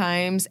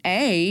oftentimes,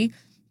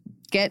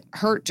 get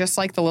hurt just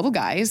like the little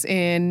guys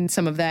in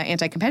some of that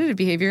anti-competitive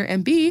behavior,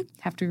 and B,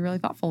 have to be really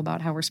thoughtful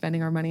about how we're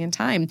spending our money and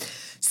time.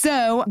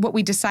 So what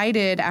we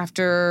decided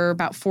after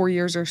about 4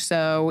 years or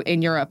so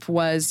in Europe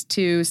was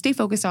to stay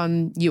focused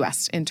on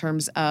US in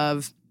terms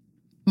of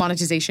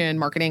monetization,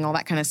 marketing, all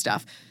that kind of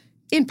stuff.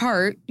 In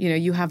part,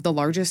 you have the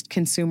largest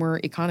consumer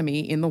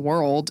economy in the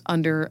world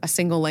under a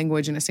single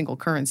language and a single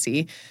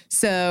currency.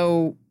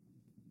 So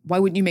why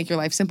wouldn't you make your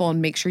life simple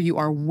and make sure you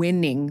are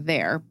winning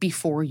there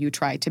before you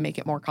try to make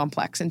it more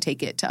complex and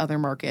take it to other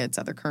markets,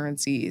 other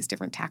currencies,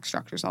 different tax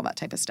structures, all that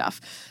type of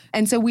stuff.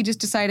 And so we just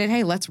decided,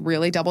 hey, let's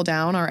really double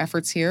down our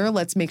efforts here.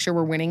 Let's make sure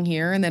we're winning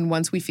here. And then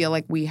once we feel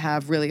like we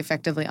have really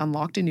effectively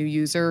unlocked a new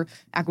user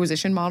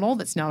acquisition model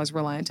that's not as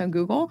reliant on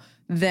Google,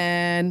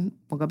 then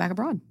we'll go back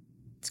abroad.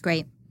 It's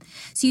great.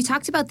 So you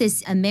talked about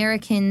this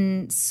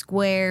American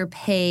square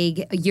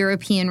peg,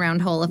 European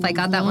round hole, if I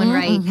got that one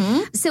right.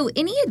 Mm-hmm. So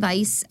any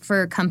advice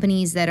for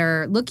companies that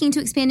are looking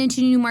to expand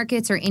into new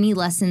markets, or any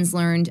lessons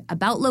learned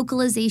about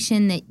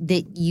localization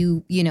that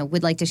you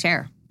would like to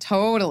share?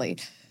 Totally.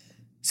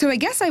 So I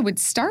guess I would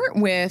start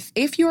with,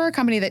 if you're a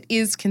company that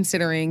is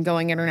considering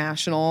going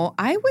international,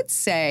 I would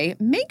say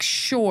make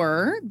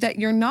sure that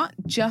you're not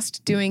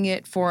just doing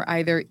it for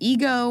either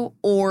ego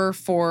or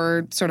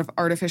for sort of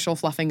artificial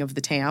fluffing of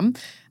the TAM.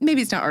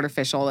 Maybe it's not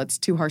artificial. It's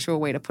too harsh of a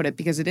way to put it,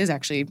 because it is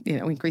actually,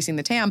 increasing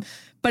the TAM.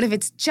 But if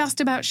it's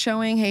just about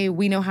showing, hey,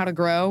 we know how to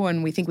grow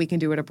and we think we can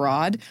do it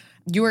abroad,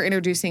 you are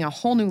introducing a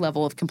whole new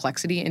level of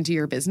complexity into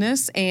your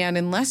business. And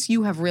unless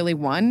you have really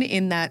won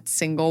in that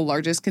single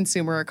largest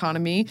consumer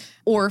economy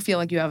or feel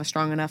like you have a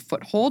strong enough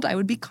foothold, I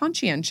would be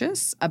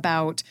conscientious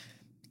about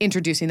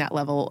introducing that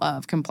level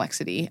of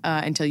complexity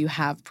until you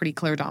have pretty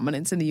clear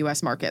dominance in the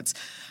U.S. markets.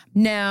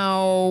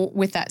 Now,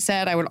 with that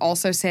said, I would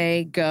also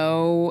say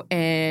go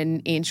an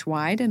inch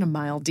wide and a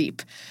mile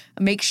deep.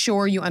 Make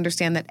sure you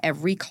understand that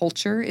every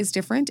culture is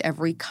different,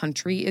 every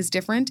country is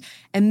different.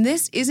 And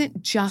this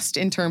isn't just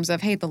in terms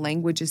of, hey, the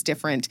language is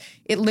different.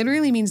 It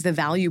literally means the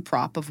value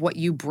prop of what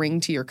you bring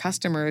to your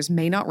customers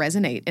may not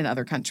resonate in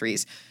other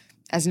countries.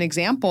 As an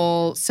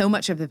example, so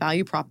much of the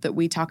value prop that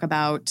we talk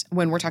about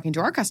when we're talking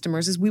to our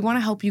customers is we want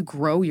to help you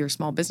grow your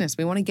small business.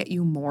 We want to get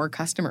you more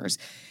customers.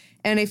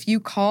 And if you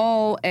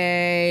call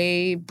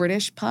a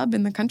British pub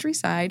in the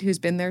countryside who's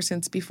been there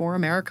since before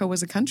America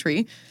was a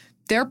country,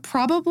 they're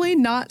probably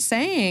not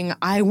saying,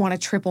 I want to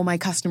triple my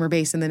customer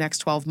base in the next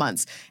 12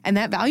 months. And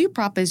that value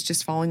prop is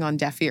just falling on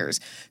deaf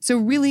ears. So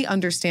really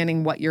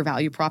understanding what your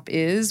value prop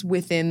is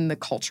within the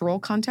cultural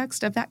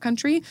context of that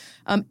country,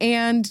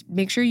 and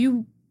make sure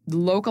you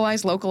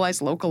localize.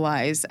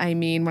 I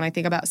mean, when I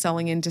think about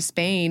selling into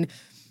Spain,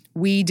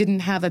 we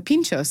didn't have a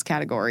pinchos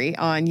category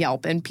on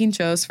Yelp. And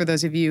pinchos, for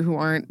those of you who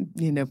aren't,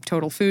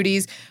 total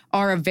foodies,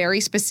 are a very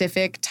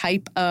specific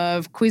type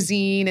of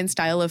cuisine and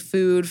style of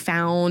food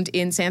found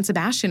in San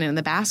Sebastian in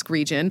the Basque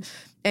region.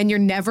 And you're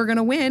never going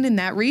to win in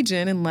that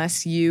region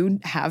unless you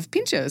have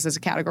pinchos as a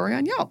category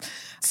on Yelp.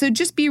 So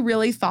just be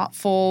really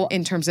thoughtful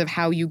in terms of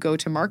how you go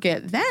to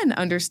market. Then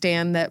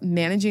understand that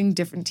managing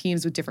different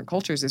teams with different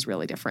cultures is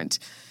really different.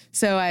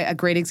 So a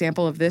great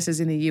example of this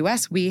is in the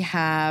U.S., we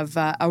have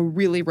a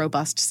really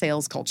robust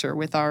sales culture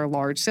with our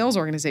large sales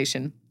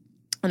organization.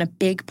 And a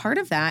big part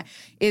of that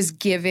is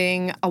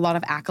giving a lot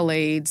of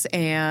accolades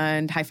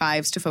and high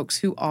fives to folks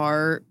who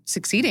are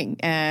succeeding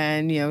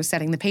and,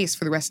 setting the pace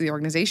for the rest of the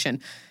organization.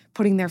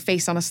 Putting their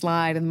face on a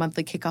slide in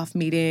monthly kickoff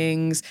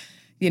meetings,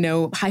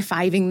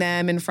 high-fiving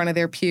them in front of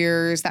their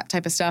peers, that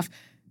type of stuff.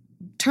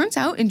 Turns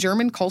out in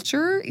German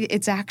culture,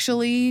 it's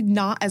actually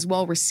not as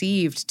well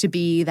received to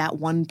be that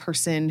one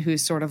person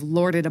who's sort of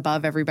lorded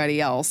above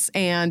everybody else.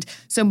 And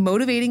so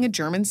motivating a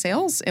German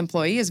sales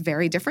employee is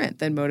very different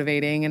than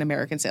motivating an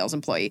American sales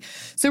employee.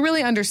 So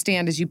really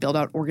understand as you build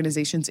out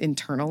organizations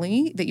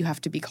internally that you have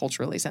to be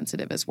culturally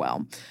sensitive as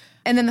well.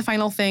 And then the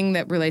final thing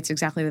that relates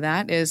exactly to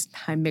that is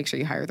make sure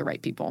you hire the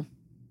right people.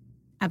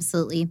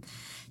 Absolutely.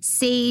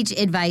 Sage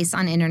advice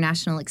on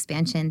international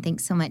expansion.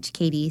 Thanks so much,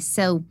 Katie.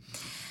 So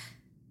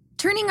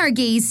turning our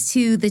gaze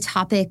to the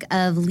topic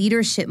of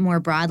leadership more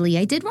broadly,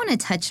 I did want to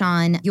touch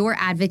on your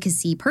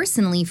advocacy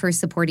personally for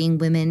supporting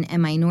women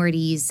and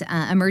minorities,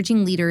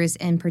 emerging leaders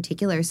in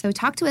particular. So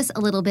talk to us a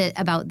little bit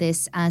about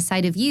this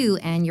side of you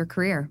and your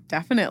career.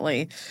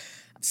 Definitely.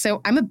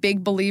 So I'm a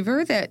big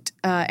believer that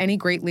any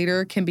great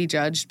leader can be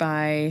judged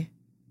by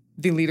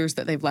the leaders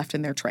that they've left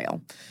in their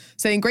trail.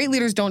 So great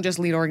leaders don't just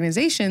lead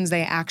organizations,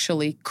 they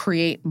actually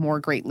create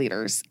more great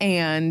leaders.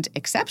 And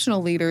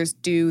exceptional leaders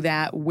do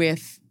that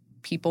with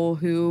people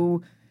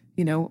who,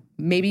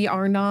 maybe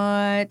are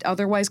not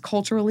otherwise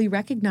culturally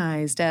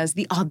recognized as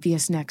the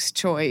obvious next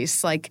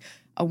choice, like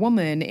a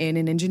woman in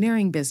an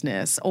engineering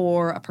business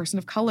or a person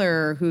of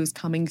color who's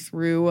coming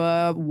through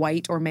a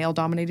white or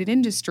male-dominated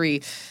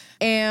industry.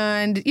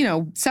 And,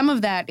 some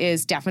of that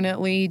is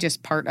definitely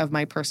just part of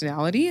my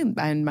personality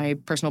and my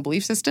personal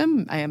belief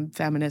system. I am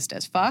feminist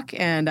as fuck,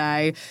 and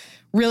I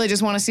really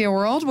just want to see a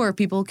world where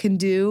people can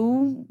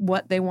do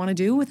what they want to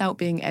do without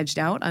being edged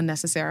out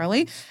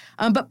unnecessarily.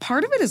 But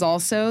part of it is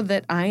also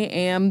that I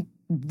am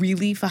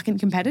really fucking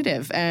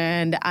competitive.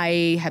 And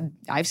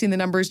I've seen the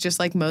numbers just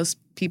like most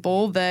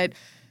people that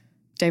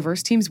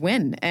diverse teams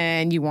win.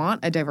 And you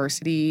want a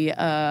diversity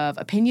of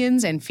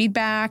opinions and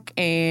feedback.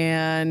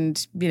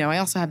 And, I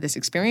also have this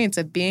experience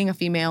of being a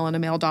female in a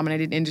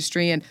male-dominated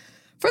industry. And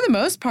for the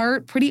most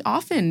part, pretty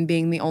often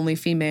being the only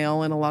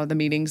female in a lot of the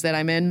meetings that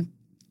I'm in.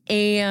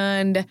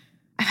 And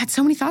I've had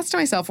so many thoughts to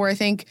myself where I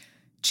think,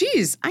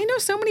 geez, I know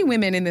so many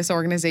women in this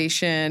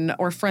organization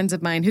or friends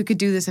of mine who could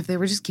do this if they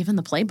were just given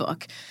the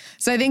playbook.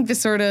 So I think the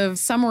sort of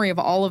summary of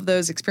all of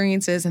those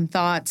experiences and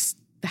thoughts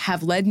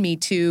have led me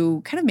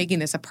to kind of making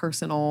this a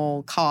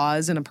personal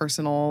cause and a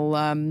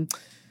personal,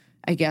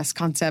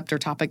 concept or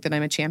topic that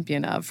I'm a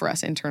champion of for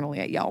us internally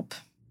at Yelp.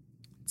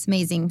 It's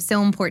amazing.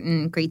 So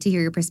important. Great to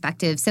hear your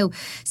perspective. So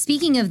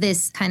speaking of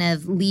this kind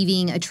of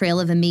leaving a trail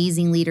of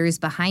amazing leaders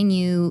behind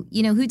you,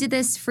 who did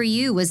this for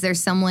you? Was there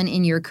someone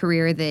in your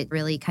career that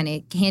really kind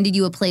of handed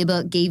you a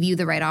playbook, gave you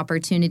the right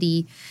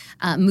opportunity,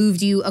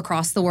 moved you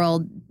across the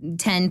world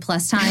 10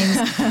 plus times?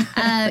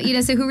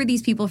 So who were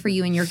these people for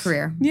you in your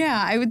career?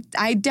 Yeah,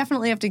 I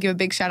definitely have to give a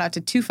big shout out to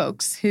two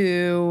folks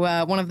who,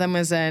 one of them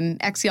was an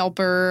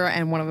ex-Yelper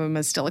and one of them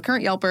is still a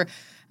current Yelper.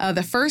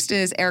 The first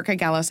is Erica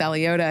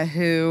Gallos-Aliota,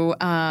 who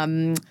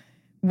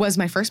was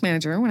my first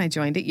manager when I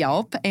joined at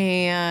Yelp,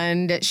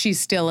 and she's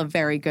still a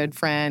very good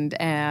friend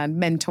and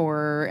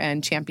mentor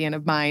and champion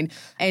of mine.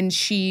 And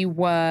she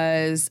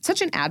was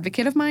such an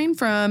advocate of mine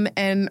from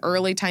an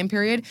early time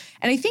period.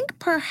 And I think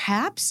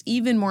perhaps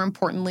even more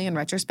importantly in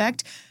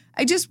retrospect,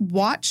 I just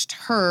watched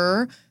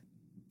her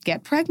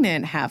get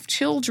pregnant, have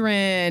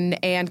children,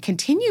 and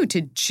continue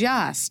to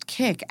just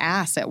kick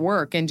ass at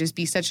work and just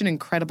be such an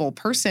incredible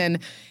person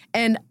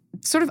and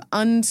sort of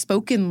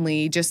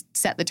unspokenly just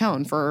set the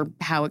tone for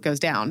how it goes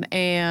down.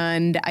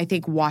 And I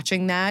think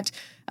watching that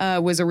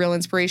was a real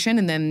inspiration.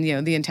 And then,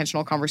 the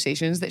intentional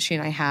conversations that she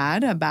and I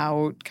had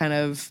about kind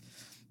of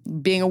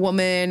being a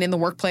woman in the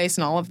workplace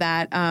and all of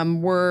that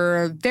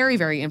were very,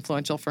 very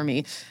influential for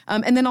me.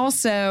 And then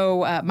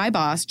also my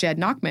boss, Jed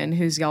Nachman,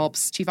 who's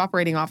Yelp's chief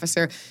operating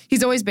officer,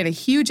 he's always been a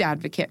huge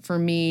advocate for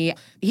me.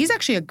 He's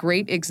actually a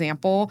great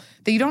example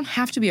that you don't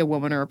have to be a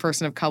woman or a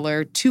person of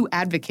color to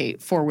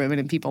advocate for women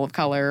and people of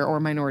color or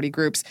minority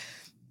groups.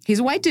 He's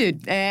a white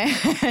dude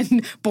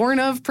and born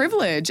of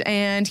privilege,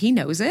 and he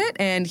knows it,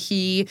 and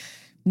he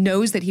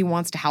knows that he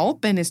wants to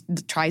help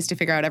and tries to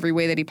figure out every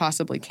way that he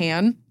possibly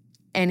can.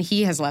 And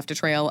he has left a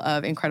trail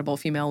of incredible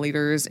female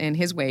leaders in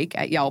his wake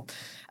at Yelp.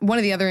 One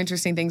of the other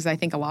interesting things I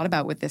think a lot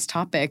about with this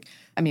topic,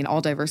 I mean, all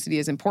diversity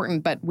is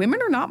important, but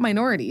women are not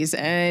minorities,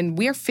 and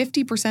we are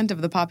 50%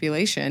 of the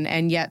population,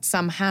 and yet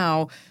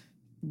somehow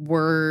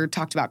we're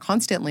talked about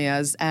constantly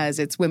as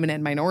it's women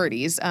and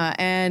minorities.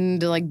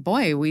 And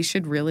boy, we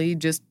should really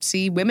just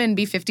see women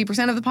be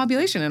 50% of the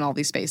population in all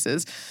these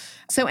spaces.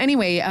 So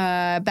anyway,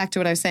 back to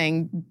what I was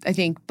saying, I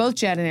think both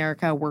Jed and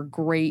Erica were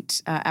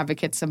great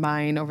advocates of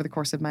mine over the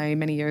course of my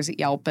many years at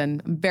Yelp,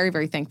 and I'm very,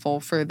 very thankful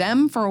for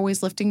them for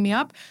always lifting me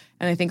up.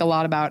 And I think a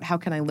lot about how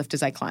can I lift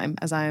as I climb,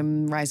 as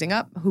I'm rising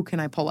up, who can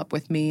I pull up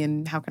with me,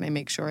 and how can I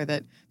make sure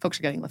that folks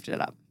are getting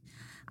lifted up.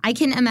 I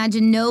can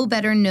imagine no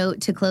better note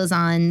to close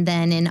on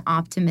than an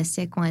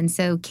optimistic one.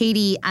 So,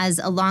 Katie, as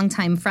a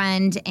longtime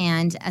friend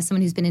and as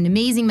someone who's been an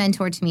amazing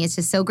mentor to me, it's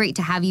just so great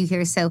to have you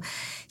here. So,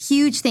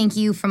 huge thank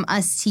you from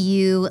us to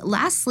you.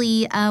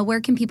 Lastly, where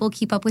can people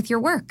keep up with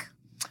your work?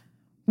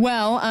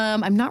 Well,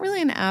 I'm not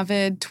really an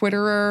avid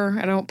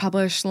Twitterer. I don't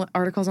publish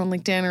articles on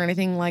LinkedIn or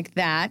anything like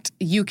that.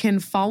 You can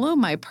follow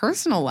my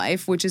personal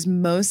life, which is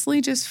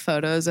mostly just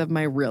photos of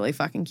my really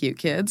fucking cute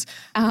kids,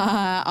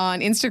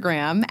 on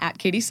Instagram at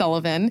Katie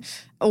Sullivan,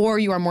 or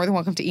you are more than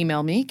welcome to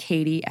email me,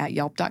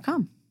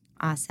 katie@yelp.com.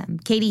 Awesome.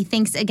 Katie,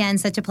 thanks again.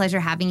 Such a pleasure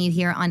having you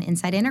here on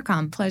Inside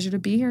Intercom. Pleasure to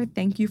be here.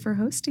 Thank you for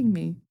hosting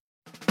me.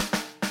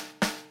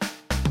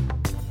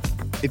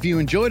 If you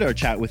enjoyed our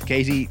chat with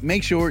Katie,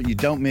 make sure you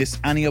don't miss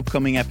any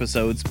upcoming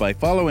episodes by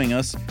following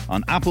us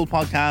on Apple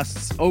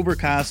Podcasts,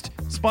 Overcast,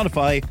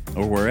 Spotify,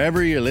 or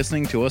wherever you're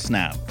listening to us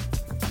now.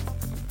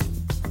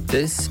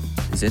 This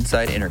is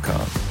Inside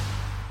Intercom.